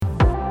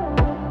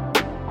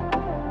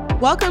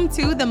Welcome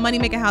to the Money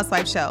Making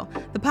Housewife Show,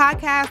 the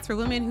podcast for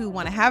women who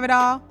want to have it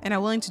all and are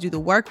willing to do the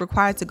work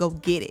required to go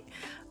get it.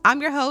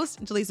 I'm your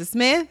host, Jaleesa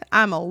Smith.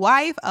 I'm a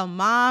wife, a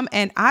mom,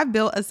 and I've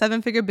built a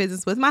 7-figure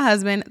business with my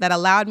husband that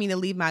allowed me to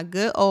leave my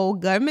good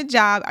old government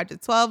job after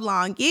 12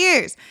 long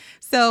years.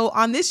 So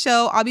on this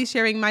show, I'll be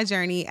sharing my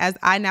journey as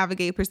I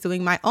navigate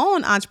pursuing my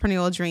own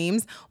entrepreneurial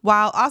dreams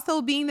while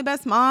also being the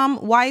best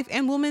mom, wife,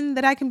 and woman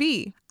that I can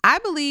be. I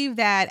believe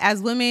that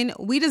as women,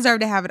 we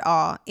deserve to have it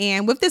all.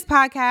 And with this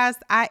podcast,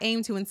 I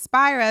aim to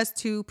inspire us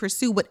to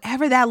pursue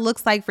whatever that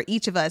looks like for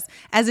each of us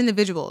as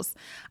individuals.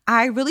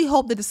 I really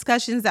hope the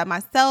discussions that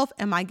myself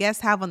and my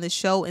guests have on the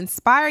show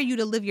inspire you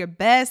to live your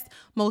best,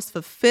 most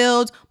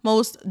fulfilled,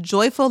 most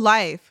joyful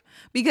life,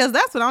 because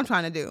that's what I'm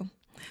trying to do.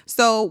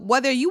 So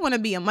whether you want to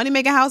be a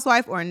money-making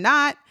housewife or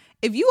not,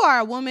 if you are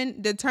a woman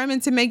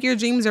determined to make your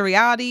dreams a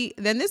reality,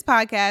 then this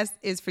podcast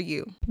is for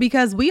you.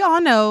 Because we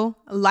all know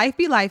life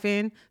be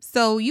lifing,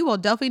 so you will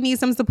definitely need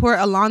some support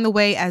along the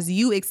way as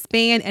you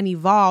expand and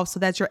evolve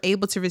so that you're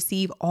able to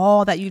receive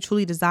all that you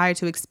truly desire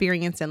to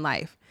experience in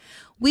life.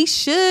 We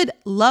should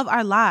love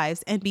our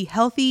lives and be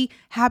healthy,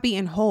 happy,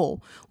 and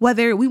whole.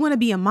 Whether we want to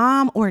be a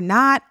mom or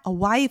not, a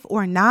wife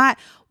or not,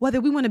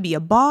 whether we want to be a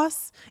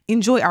boss,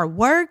 enjoy our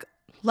work,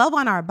 love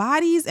on our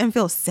bodies and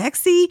feel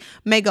sexy,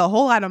 make a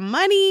whole lot of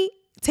money,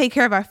 take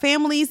care of our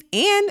families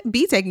and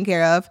be taken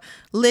care of,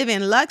 live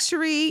in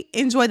luxury,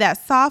 enjoy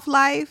that soft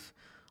life.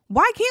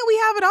 Why can't we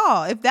have it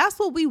all? If that's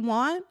what we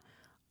want,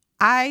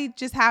 I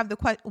just have the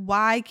question,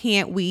 why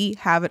can't we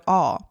have it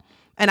all?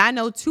 And I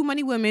know too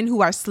many women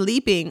who are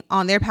sleeping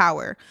on their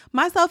power,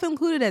 myself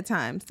included at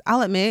times,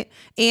 I'll admit,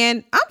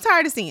 and I'm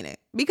tired of seeing it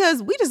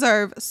because we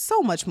deserve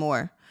so much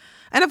more.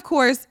 And of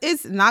course,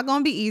 it's not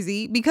going to be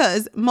easy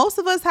because most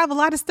of us have a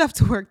lot of stuff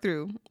to work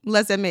through,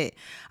 let's admit.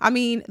 I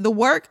mean, the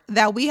work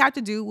that we have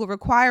to do will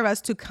require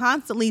us to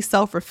constantly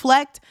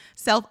self-reflect,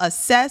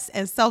 self-assess,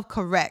 and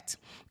self-correct.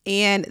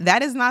 And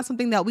that is not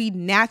something that we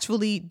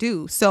naturally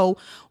do. So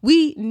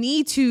we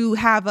need to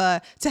have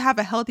a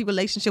healthy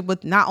relationship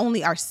with not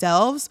only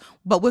ourselves,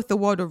 but with the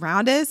world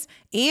around us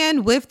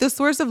and with the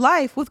source of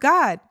life, with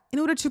God, in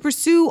order to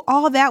pursue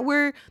all that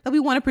we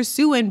want to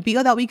pursue and be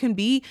all that we can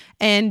be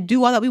and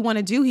do all that we want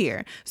to do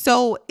here.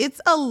 So it's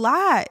a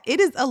lot. It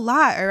is a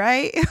lot, all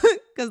right?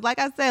 Because like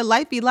I said,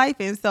 life be life.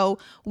 And so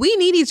we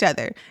need each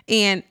other.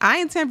 And I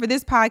intend for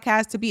this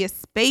podcast to be a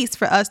space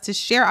for us to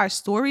share our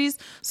stories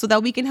so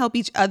that we can help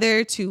each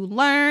other to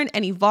learn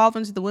and evolve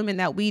into the women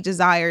that we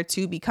desire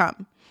to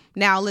become.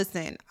 Now,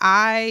 listen,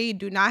 I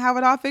do not have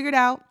it all figured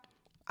out.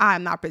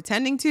 I'm not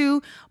pretending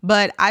to,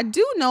 but I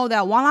do know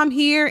that while I'm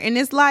here in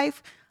this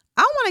life,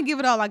 I want to give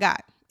it all I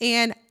got.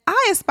 And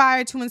I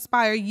aspire to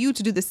inspire you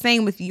to do the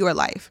same with your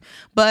life.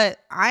 But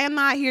I am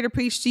not here to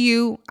preach to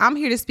you. I'm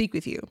here to speak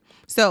with you.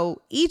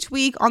 So each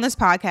week on this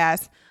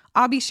podcast,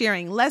 I'll be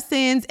sharing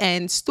lessons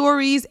and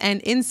stories and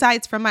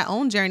insights from my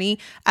own journey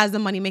as a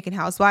money-making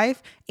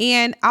housewife.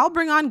 And I'll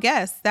bring on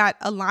guests that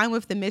align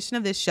with the mission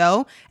of this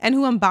show and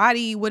who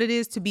embody what it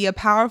is to be a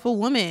powerful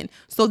woman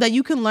so that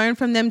you can learn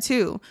from them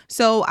too.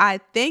 So I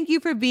thank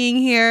you for being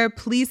here.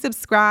 Please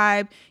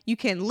subscribe. You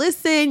can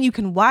listen. You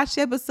can watch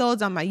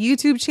episodes on my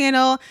YouTube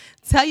channel.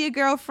 Tell your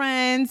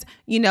girlfriends,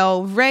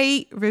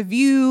 rate,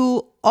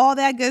 review, all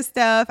that good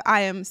stuff.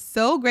 I am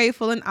so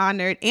grateful and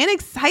honored and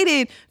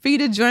excited for you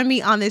to join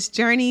me on this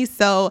journey.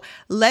 So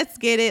let's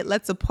get it.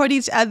 Let's support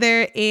each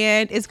other.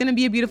 And it's going to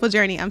be a beautiful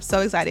journey. I'm so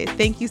excited.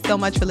 Thank you so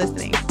much for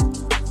listening.